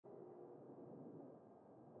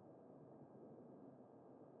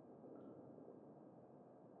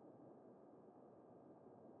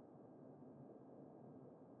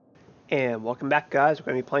And welcome back, guys. We're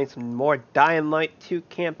going to be playing some more Dying Light 2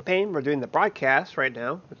 campaign. We're doing the broadcast right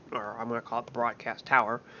now, or I'm going to call it the broadcast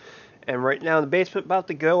tower. And right now in the basement, about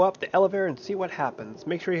to go up the elevator and see what happens.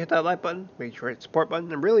 Make sure you hit that like button, make sure you hit the support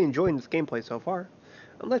button. I'm really enjoying this gameplay so far.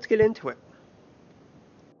 And let's get into it.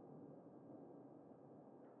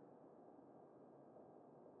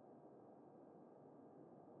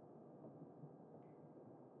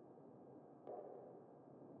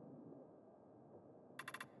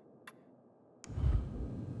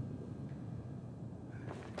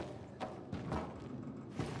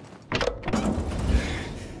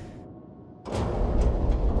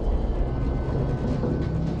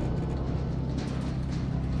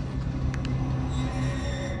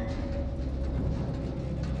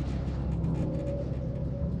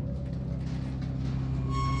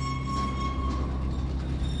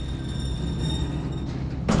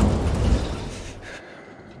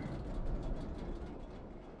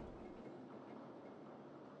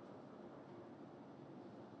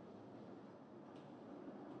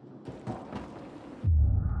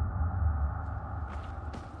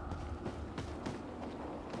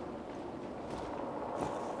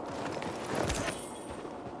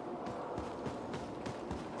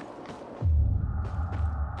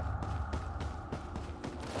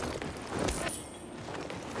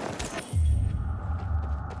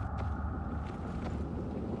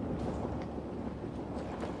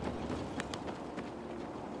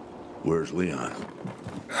 Where's Leon?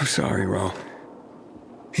 I'm sorry, Ro.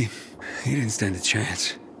 He didn't stand a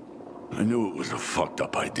chance. I knew it was a fucked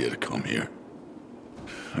up idea to come here.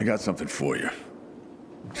 I got something for you.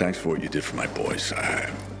 Thanks for what you did for my boys. I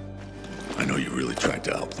know you really tried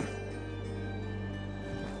to help them.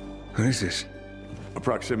 What is this? A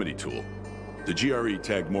proximity tool. The GRE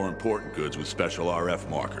tagged more important goods with special RF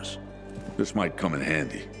markers. This might come in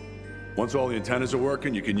handy. Once all the antennas are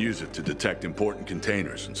working, you can use it to detect important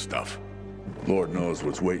containers and stuff. Lord knows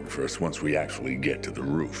what's waiting for us once we actually get to the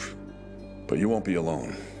roof. But you won't be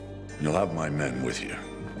alone. You'll have my men with you.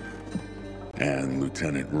 And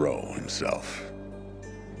Lieutenant Rowe himself.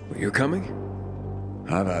 You're coming?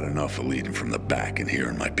 I've had enough of leading from the back and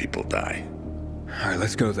hearing my people die. All right,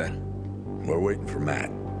 let's go then. We're waiting for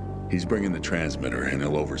Matt. He's bringing the transmitter and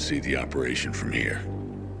he'll oversee the operation from here.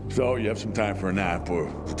 So, you have some time for a nap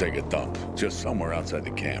or to take a dump. Just somewhere outside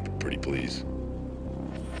the camp, pretty please.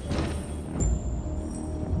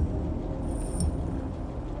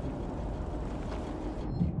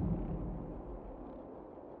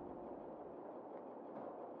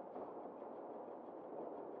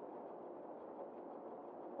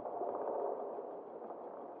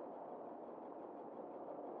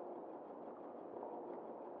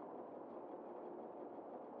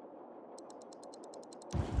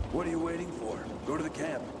 What are you waiting for? Go to the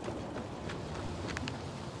camp.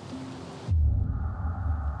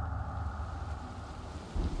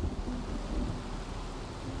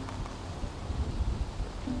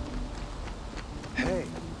 Hey,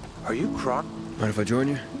 are you Croc? Mind if I join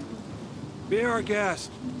you? Be our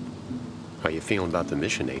guest. How you feeling about the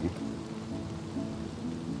mission, Aiden?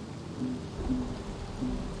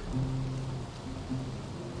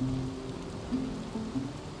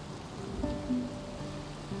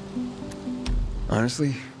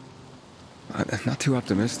 Honestly, I'm not too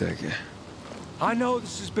optimistic. I know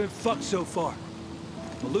this has been fucked so far.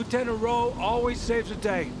 But Lieutenant Rowe always saves the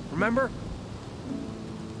day, remember?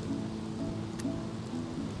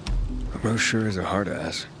 Ro sure is a hard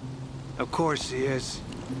ass. Of course he is.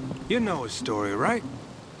 You know his story, right?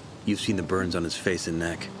 You've seen the burns on his face and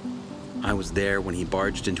neck. I was there when he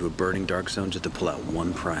barged into a burning dark zone just to pull out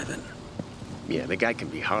one private. Yeah, the guy can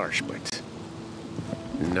be harsh, but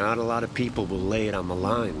not a lot of people will lay it on the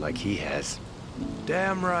line like he has.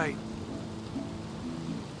 Damn right.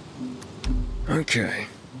 Okay.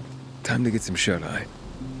 Time to get some shut-eye.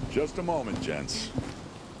 Just a moment, gents.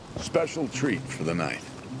 Special treat for the night.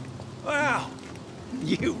 Wow.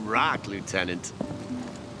 You rock, Lieutenant.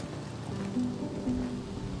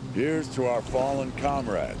 Here's to our fallen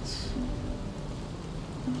comrades.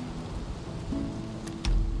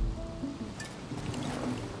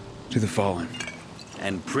 To the fallen.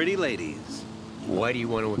 And pretty ladies. Why do you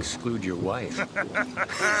want to exclude your wife?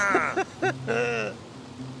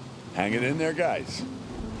 Hang it in there, guys.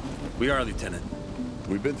 We are, Lieutenant.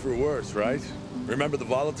 We've been through worse, right? Remember the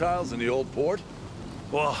volatiles in the old port?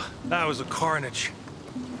 Well, that was a carnage.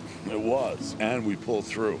 It was, and we pulled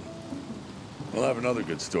through. We'll have another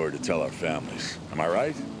good story to tell our families. Am I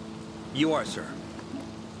right? You are, sir.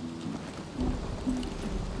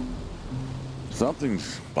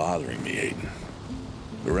 Something's bothering me, Aiden.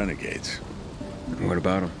 The renegades. What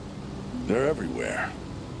about him? They're everywhere.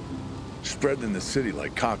 spread in the city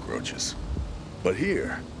like cockroaches. But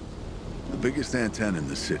here, the biggest antenna in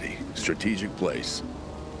the city, strategic place,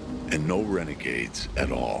 and no renegades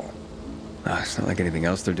at all. It's not like anything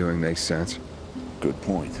else they're doing makes sense. Good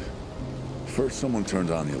point. First, someone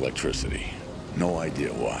turned on the electricity. No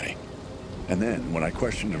idea why. And then, when I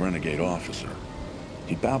questioned the renegade officer,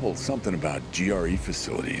 he babbled something about GRE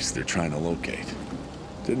facilities they're trying to locate.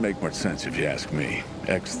 Didn't make much sense if you ask me.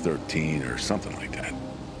 X-13 or something like that.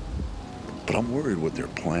 But I'm worried what they're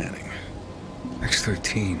planning.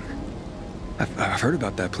 X-13. I've heard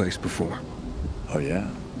about that place before. Oh yeah?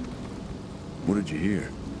 What did you hear?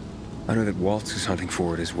 I know that Waltz is hunting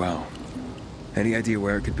for it as well. Any idea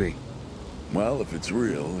where it could be? Well, if it's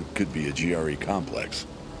real, it could be a GRE complex.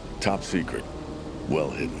 Top secret. Well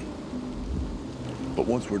hidden. But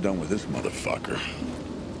once we're done with this motherfucker,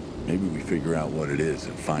 maybe we figure out what it is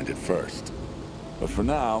and find it first. But for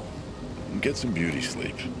now, get some beauty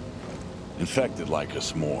sleep. Infected like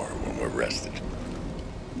us more when we're rested.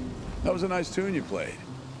 That was a nice tune you played.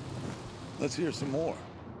 Let's hear some more.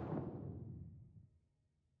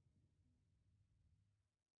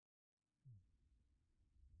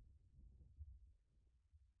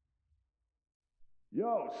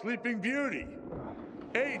 Yo, Sleeping Beauty!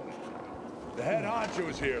 Aiden! The head honcho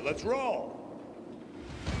is here. Let's roll!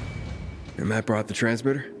 And Matt brought the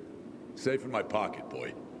transmitter? Safe in my pocket,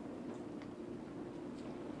 boy.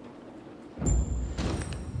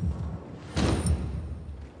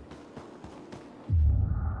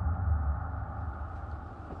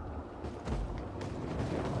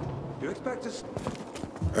 You expect us?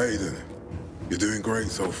 Aiden, you're doing great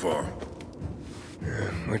so far. Yeah,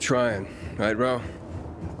 we're trying. Right, Ro?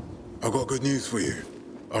 I've got good news for you.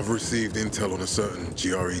 I've received intel on a certain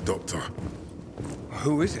GRE doctor.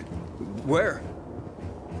 Who is it? Where?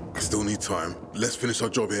 I still need time. Let's finish our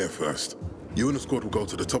job here first. You and the squad will go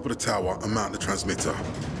to the top of the tower and mount the transmitter.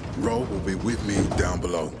 Ro will be with me down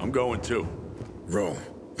below. I'm going too. Ro,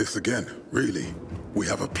 this again, really? We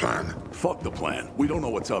have a plan. Fuck the plan. We don't know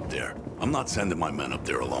what's up there. I'm not sending my men up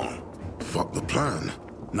there alone. Fuck the plan?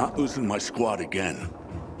 Not losing my squad again.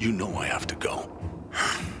 You know I have to go.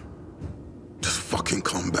 Just fucking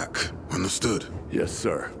come back. Understood? Yes,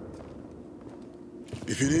 sir.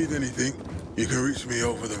 If you need anything, you can reach me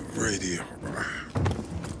over the radio.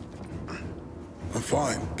 I'm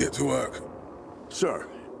fine. Get to work. Sir,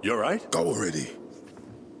 you all right? Go already.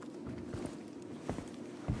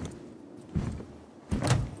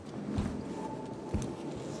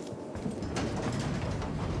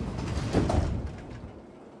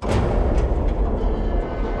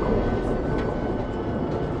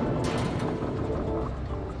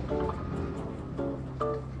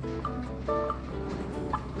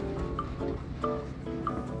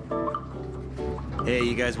 Hey,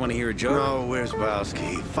 you guys want to hear a joke? No, where's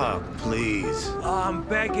Bowski? Fuck, please. I'm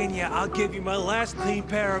begging you. I'll give you my last clean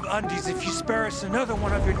pair of undies if you spare us another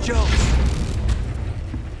one of your jokes.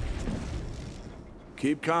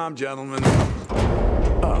 Keep calm, gentlemen.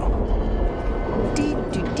 Oh.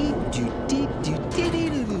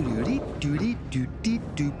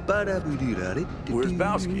 Where's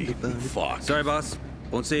Bowski? Fuck. Sorry, boss.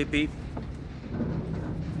 Won't say it, Pete.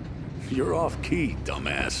 You're off key,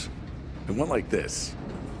 dumbass. It went like this.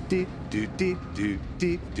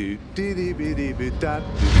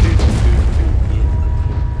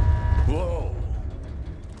 Whoa.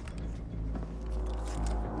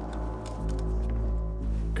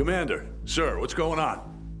 Commander, sir, what's going on?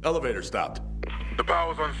 Elevator stopped. The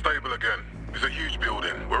power's unstable again. It's a huge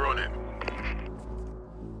building. We're on it.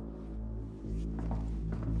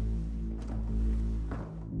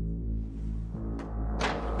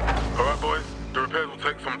 All right, boys. The repairs will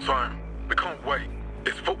take some time. We can't wait.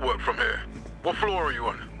 It's footwork from here. What floor are you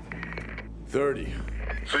on? 30.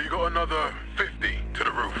 So you got another 50 to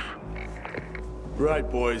the roof. Right,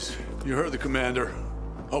 boys. You heard the commander.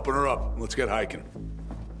 Open her up. Let's get hiking.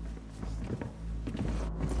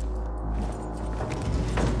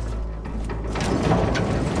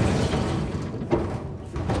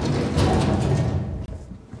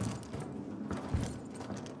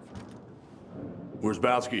 Where's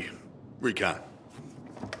Bowski? Recon.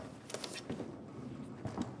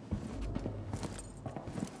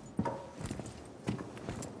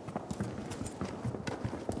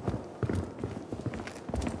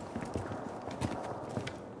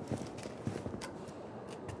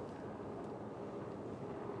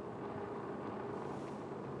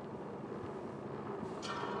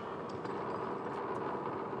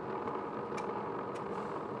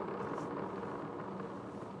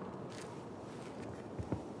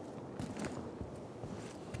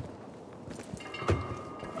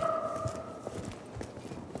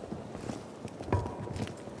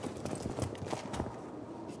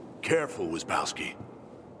 Careful, Wisbowski.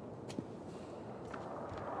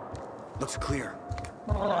 Looks clear.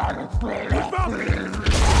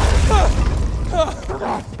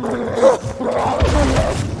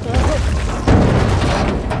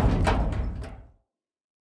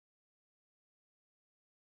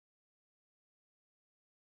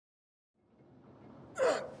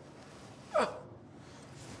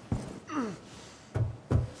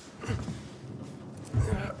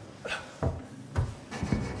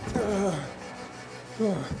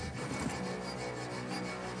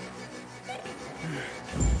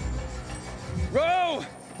 Row!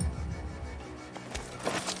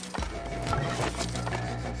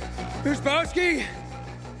 Wisbowski!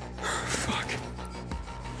 Fuck.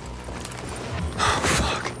 Oh,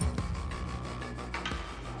 fuck.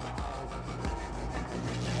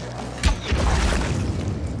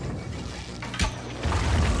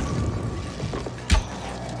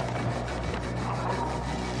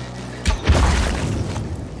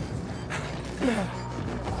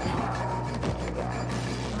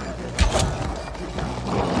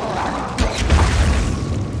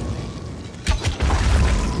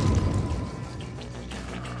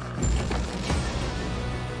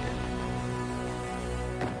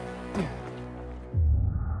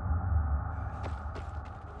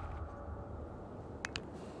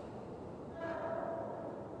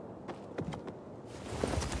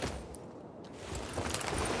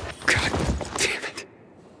 God damn it.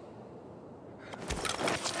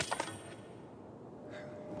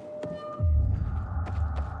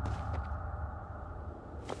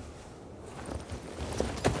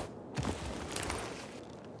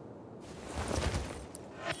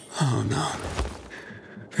 Oh no.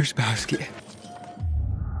 Wisbowski.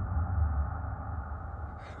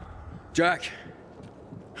 Jack.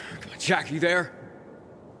 Come on, Jack, you there?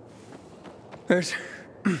 There's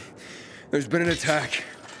been an attack.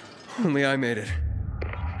 Only I made it.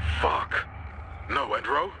 Fuck. No, and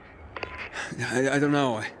Ro? I don't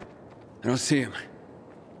know. I don't see him.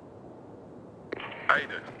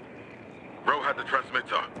 Aiden. Ro had the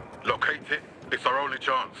transmitter. Locate it. It's our only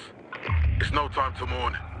chance. It's no time to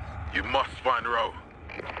mourn. You must find Ro.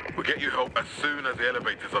 We'll get you help as soon as the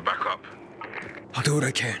elevators are back up. I'll do what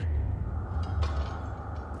I can.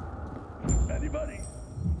 Anybody?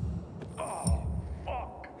 Oh,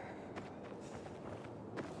 fuck.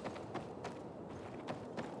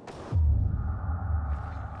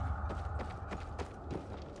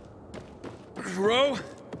 Row?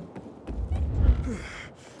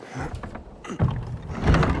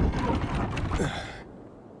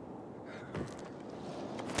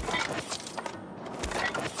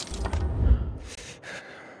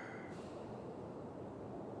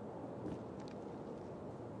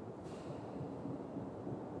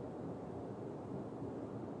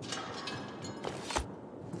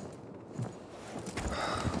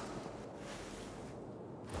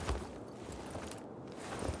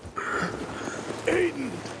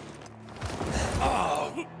 Aiden!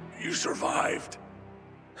 Oh, you survived.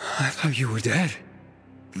 I thought you were dead.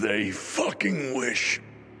 They fucking wish.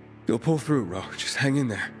 You'll pull through, Ro. Just hang in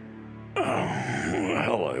there. Oh,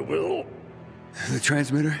 hell I will. The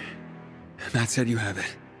transmitter? Matt said you have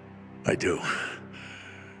it. I do.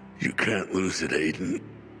 You can't lose it, Aiden.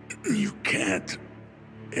 You can't.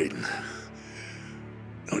 Aiden.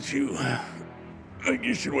 Don't you think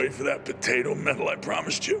you should wait for that potato medal I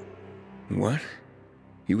promised you? What?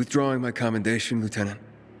 You withdrawing my commendation, Lieutenant?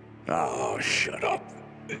 Oh, shut up.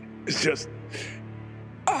 It's just...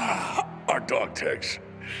 our dog tags.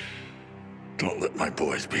 Don't let my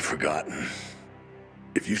boys be forgotten.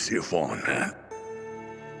 If you see a fallen man,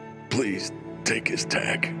 please take his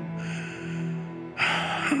tag.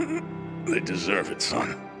 They deserve it,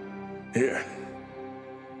 son. Here.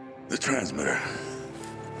 The transmitter.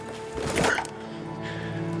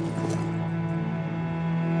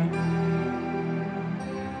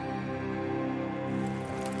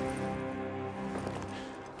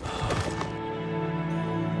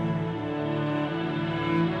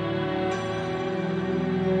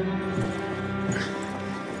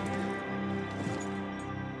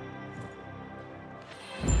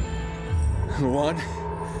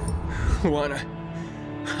 Luana,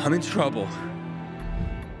 I'm in trouble.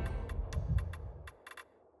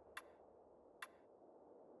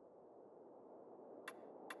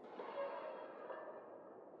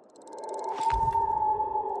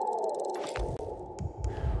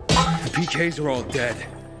 The PKs are all dead.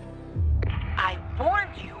 I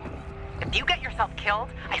warned you. If you get yourself killed,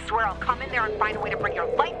 I swear I'll come in there and find a way to bring your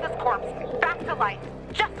lifeless corpse back to life,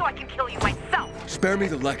 just so I can kill you myself. Spare me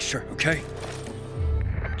the lecture, okay?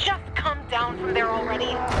 Just come down from there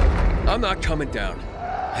already. I'm not coming down.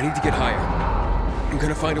 I need to get higher. I'm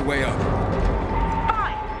gonna find a way up.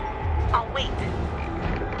 Fine. I'll wait.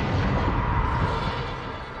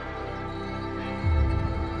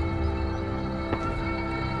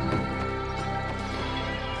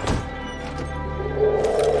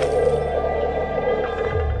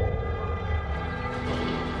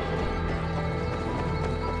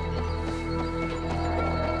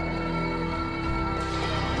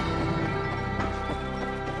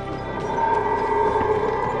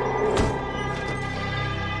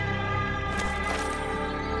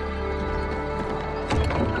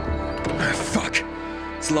 Fuck.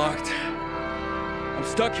 It's locked. I'm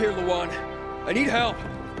stuck here, Luan. I need help.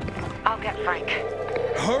 I'll get Frank.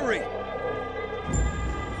 Hurry!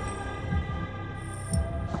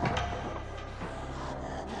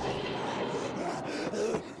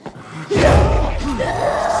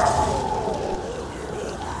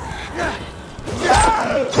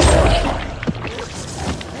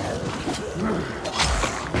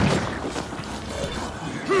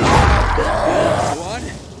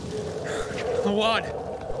 Luan?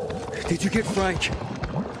 Did you get Frank?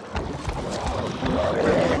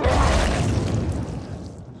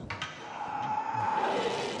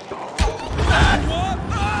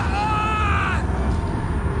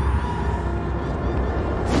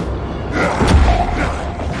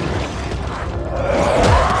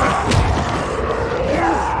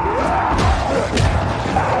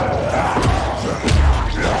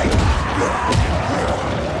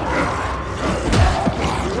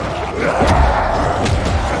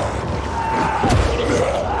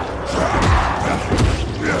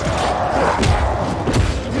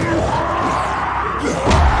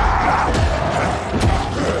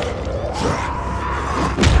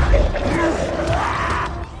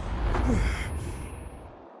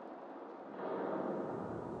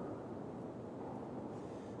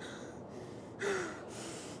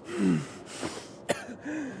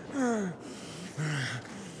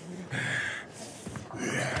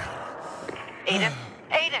 Aiden?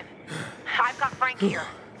 Aiden! I've got Frank here.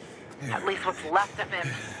 At least what's left of him.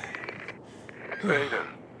 Aiden,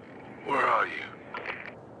 where are you?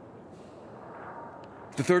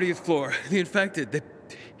 The 30th floor. The infected. They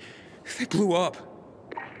blew up.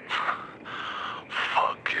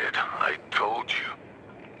 Fuck it, I told you.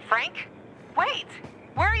 Frank? Wait!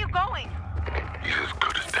 Where are you going? He's as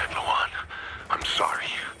good as dead, Luan. I'm sorry.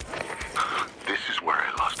 This is where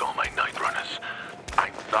I lost all my night runners.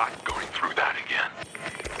 I'm not going through that again.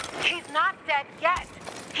 He's not dead yet.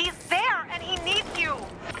 He's there and he needs you.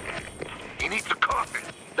 He needs a coffin.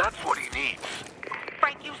 That's what he needs.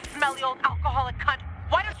 Frank, you smelly old alcoholic cunt.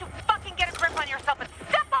 Why don't you fucking get a grip on yourself and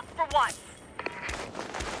step up for once?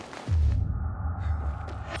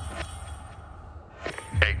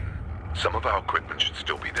 Aiden, some of our equipment should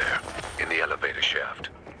still be there, in the elevator shaft.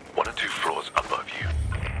 1 or 2 floors above you.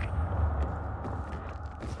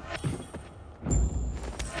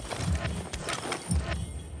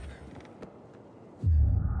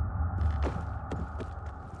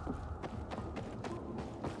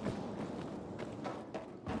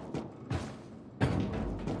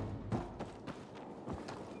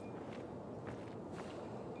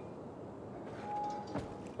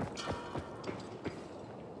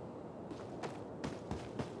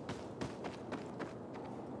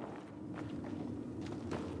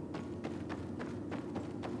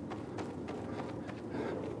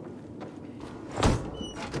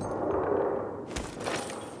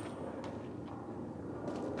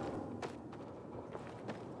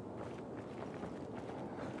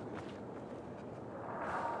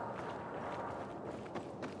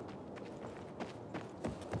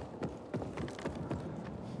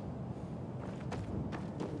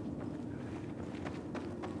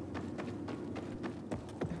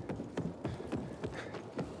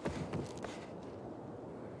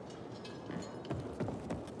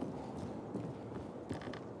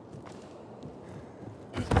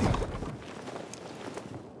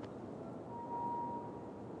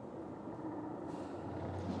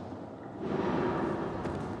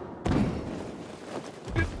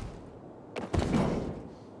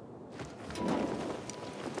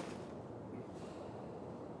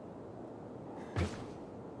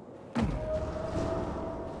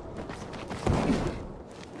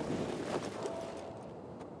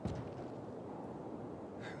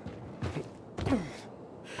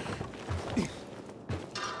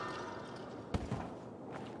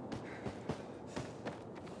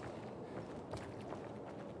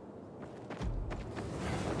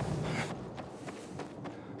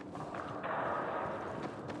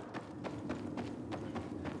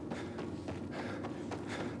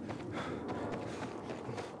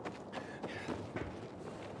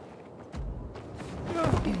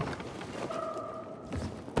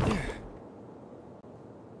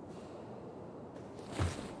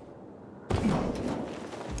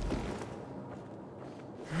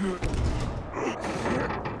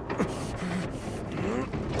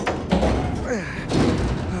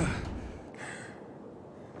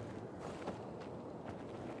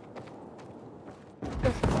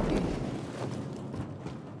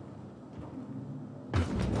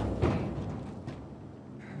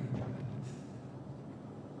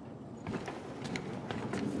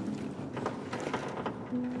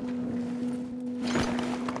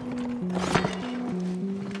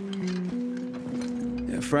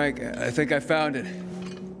 Frank. I think I found it.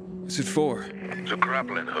 What's it for? It's a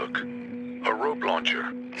grappling hook. A rope launcher.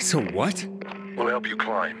 It's a what? Will help you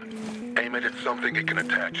climb. Aim it at something it can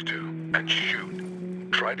attach to, and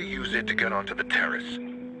shoot. Try to use it to get onto the terrace.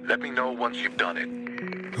 Let me know once you've done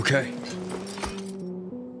it. Okay.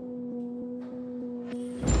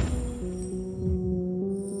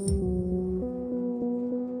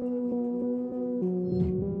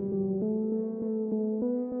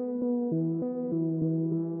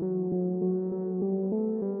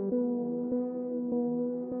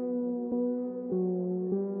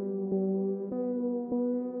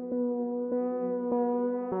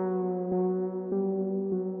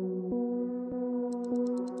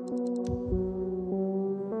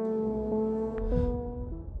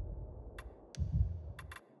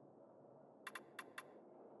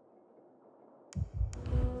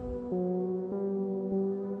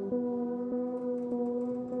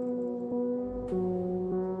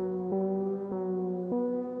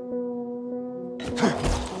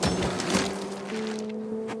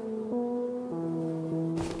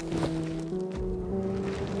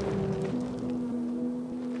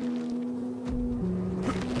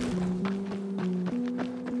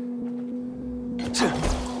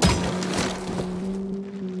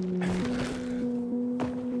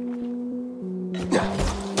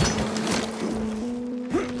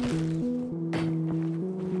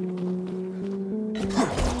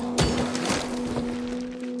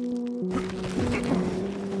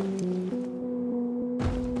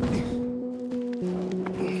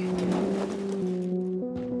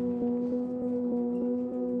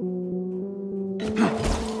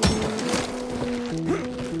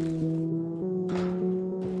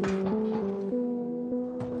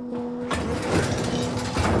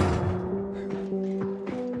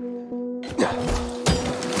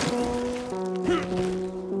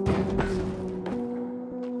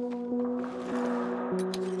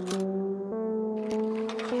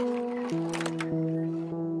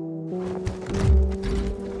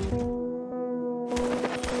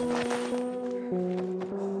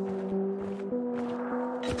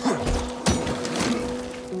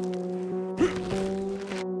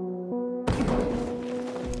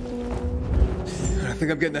 I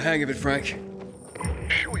think I'm getting the hang of it, Frank.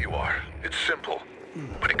 Sure you are. It's simple,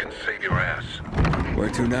 but it can save your ass. Where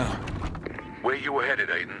to now? Where you were headed,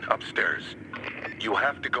 Aiden, upstairs. You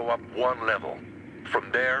have to go up one level.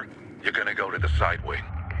 From there, you're gonna go to the side wing.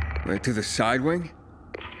 Right to the side wing?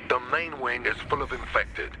 The main wing is full of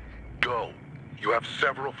infected. Go. You have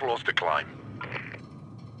several floors to climb.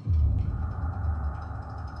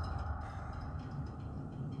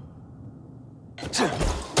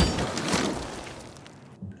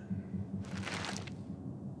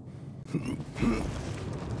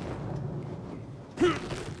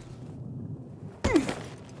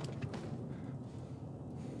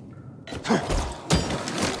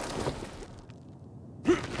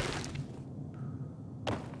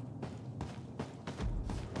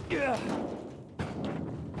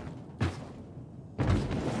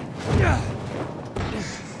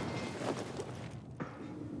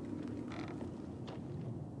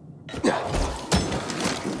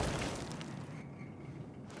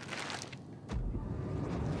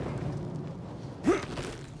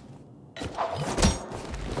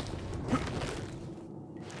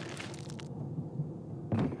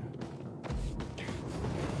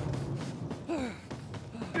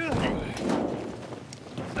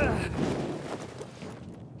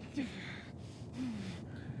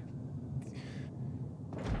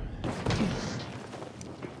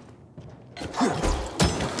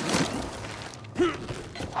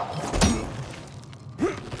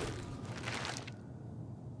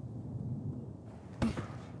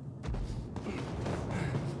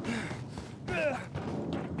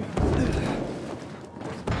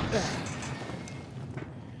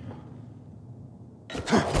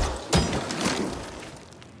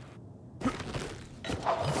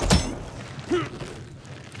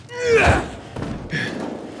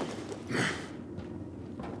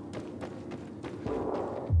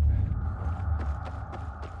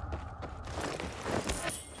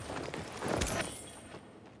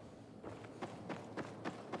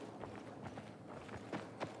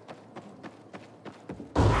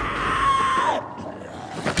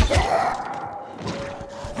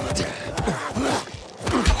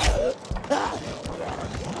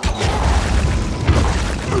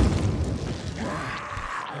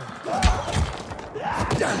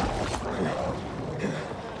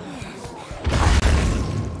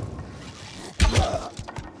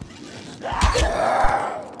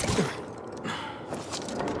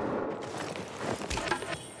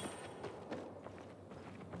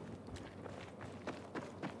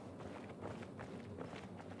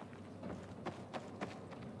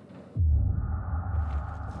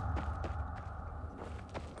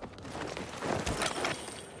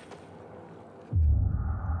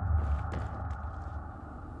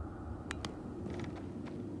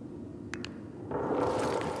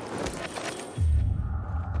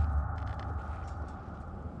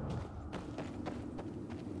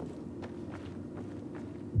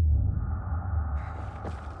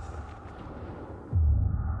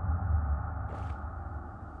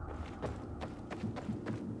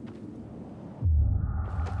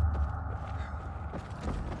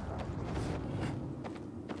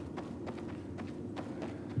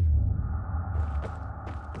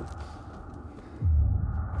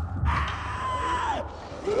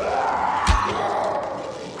 Inhibitor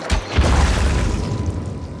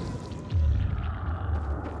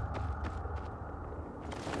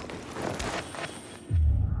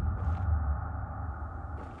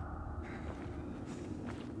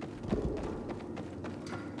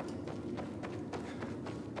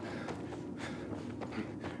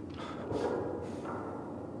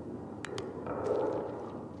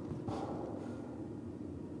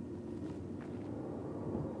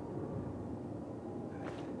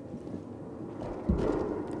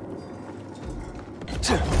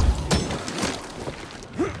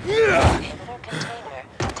container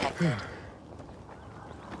detected.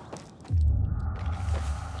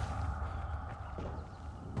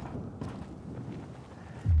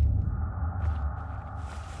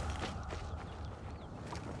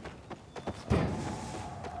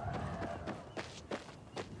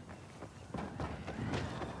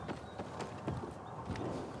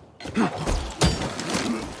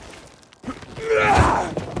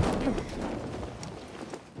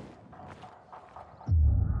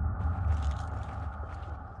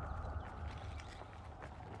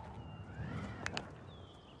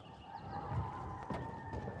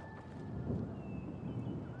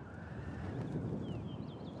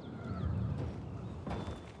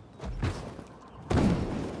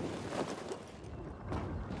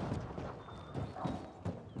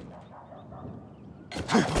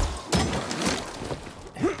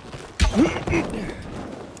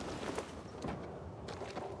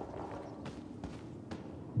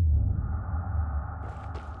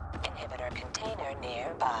 Inhibitor container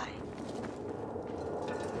nearby.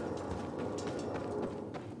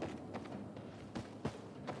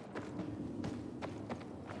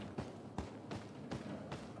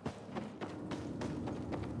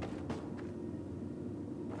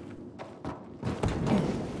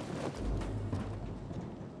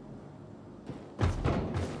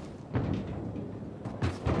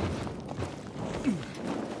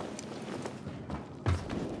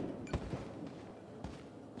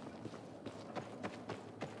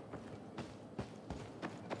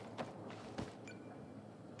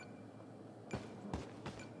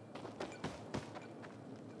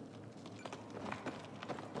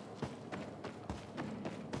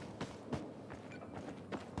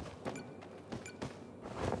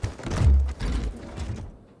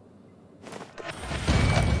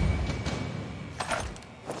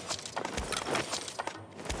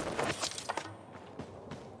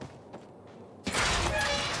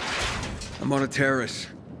 I'm on a terrace.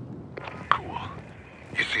 Cool.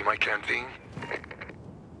 You see my canteen?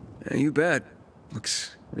 Yeah, you bet.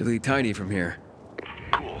 Looks really tiny from here.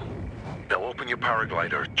 Cool. Now open your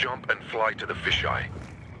paraglider, jump and fly to the fisheye.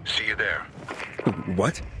 See you there.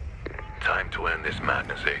 What? Time to end this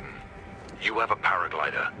madness, Aiden. You have a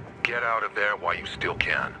paraglider. Get out of there while you still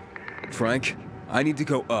can. Frank, I need to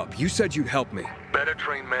go up. You said you'd help me. Better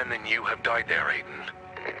trained men than you have died there, Aiden.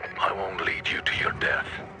 I won't lead you to your death.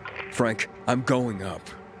 Frank, I'm going up.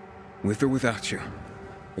 With or without you.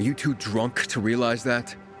 Are you too drunk to realize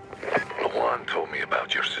that? Lawan told me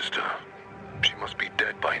about your sister. She must be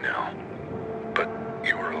dead by now. But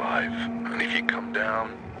you're alive, and if you come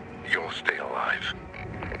down, you'll stay alive.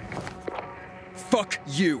 Fuck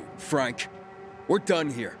you, Frank. We're done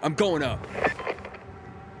here. I'm going up.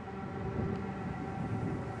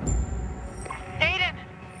 Aiden!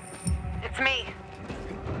 It's me.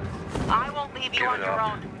 I won't leave you on your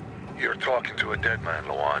own. You're talking to a dead man,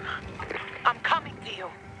 Lawan. I'm coming to you.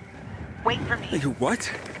 Wait for me. You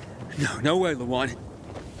what? No way, Lawan.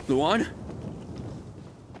 Lawan?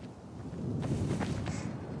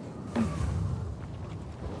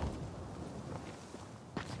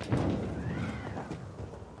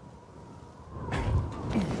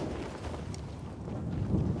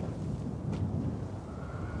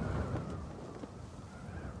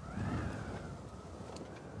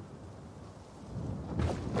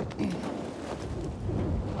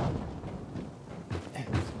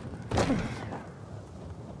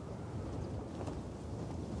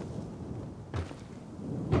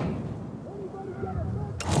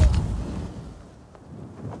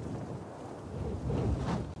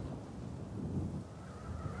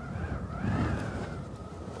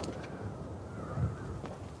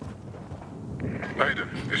 Aiden,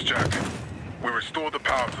 it's Jack. We restored the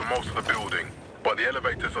power to most of the building, but the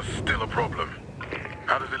elevators are still a problem.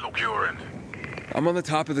 How does it look your end? I'm on the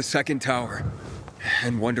top of the second tower,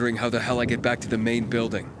 and wondering how the hell I get back to the main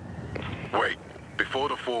building. Wait, before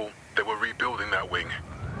the fall, they were rebuilding that wing.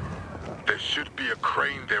 There should be a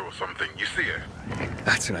crane there or something. You see it?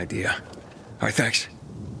 That's an idea. All right, thanks.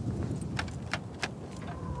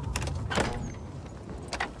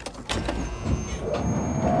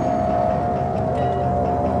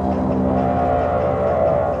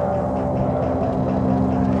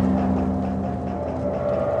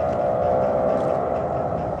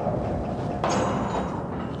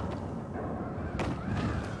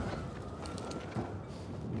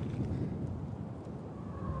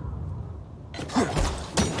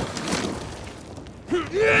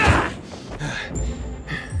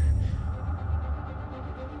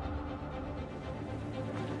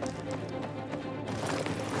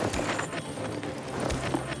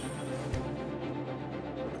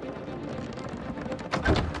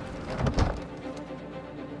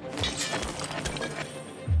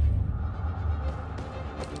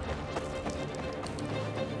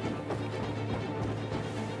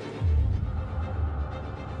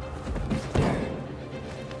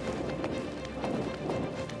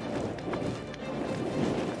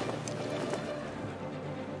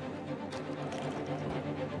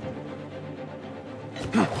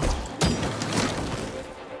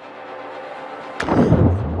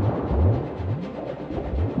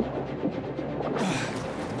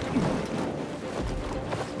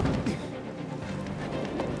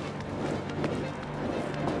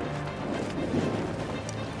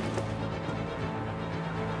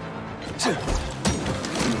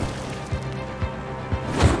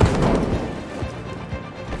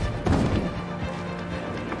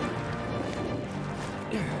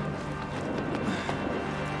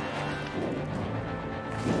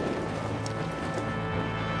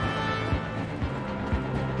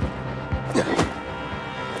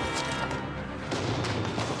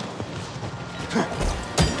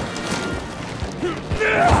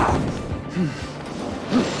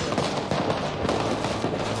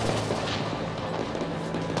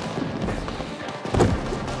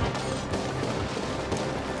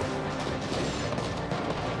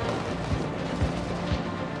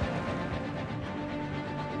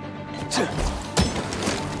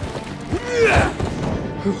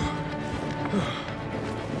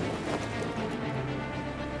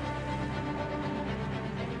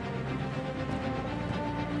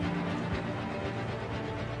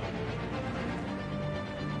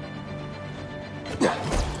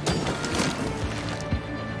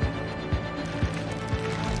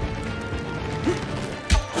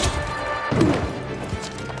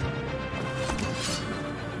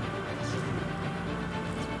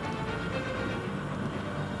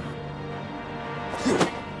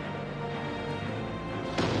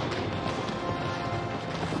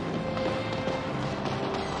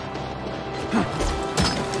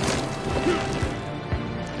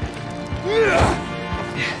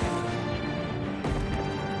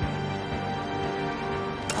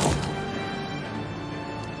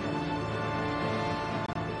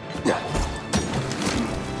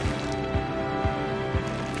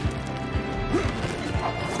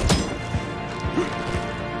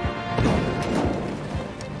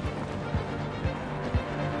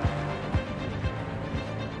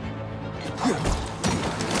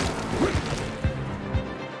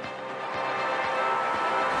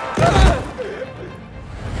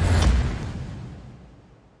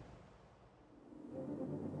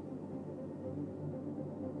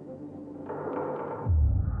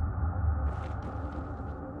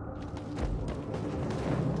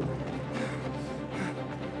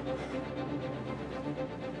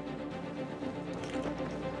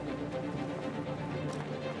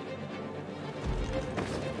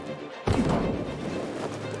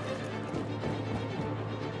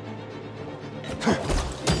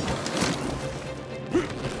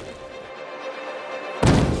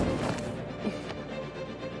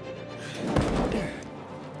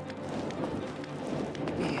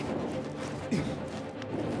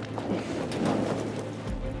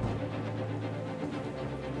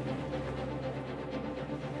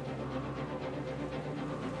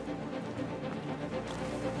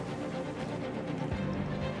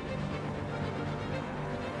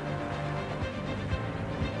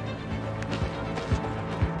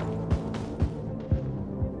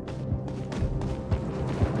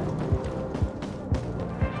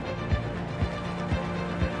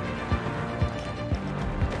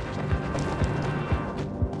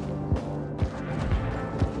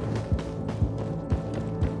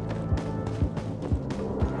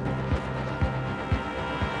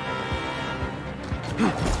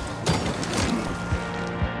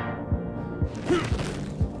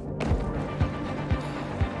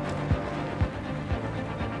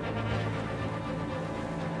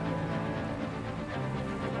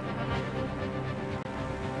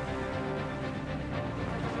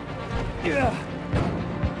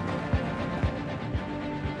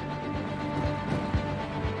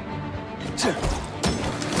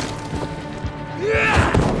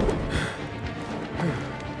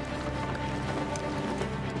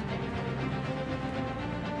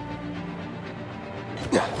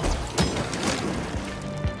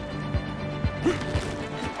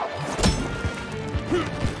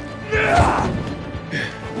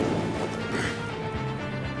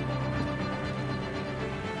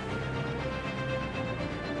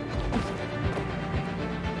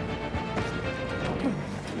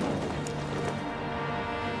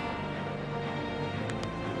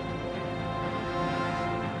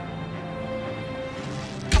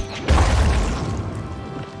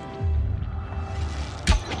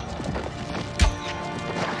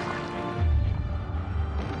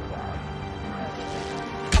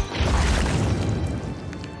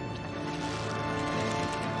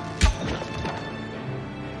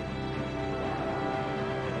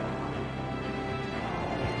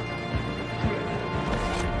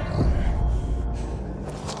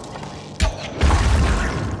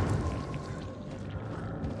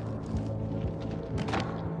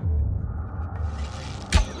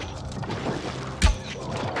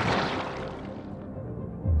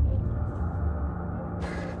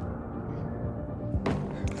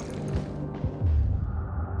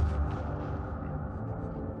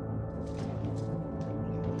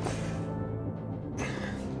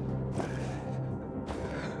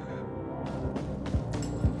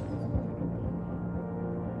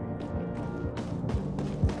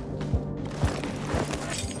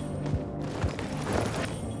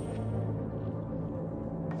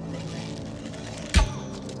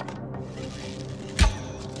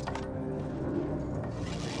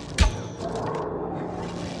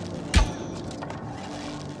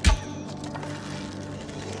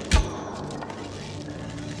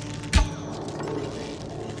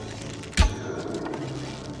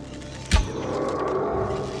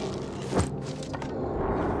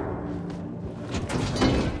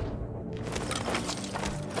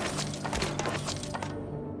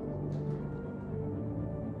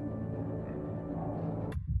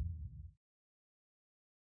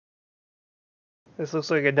 This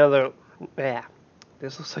looks like another, yeah.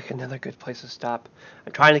 This looks like another good place to stop.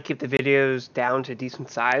 I'm trying to keep the videos down to a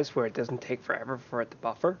decent size where it doesn't take forever for it to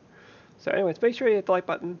buffer. So anyways, make sure you hit the like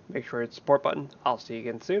button, make sure you hit the support button. I'll see you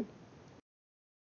again soon.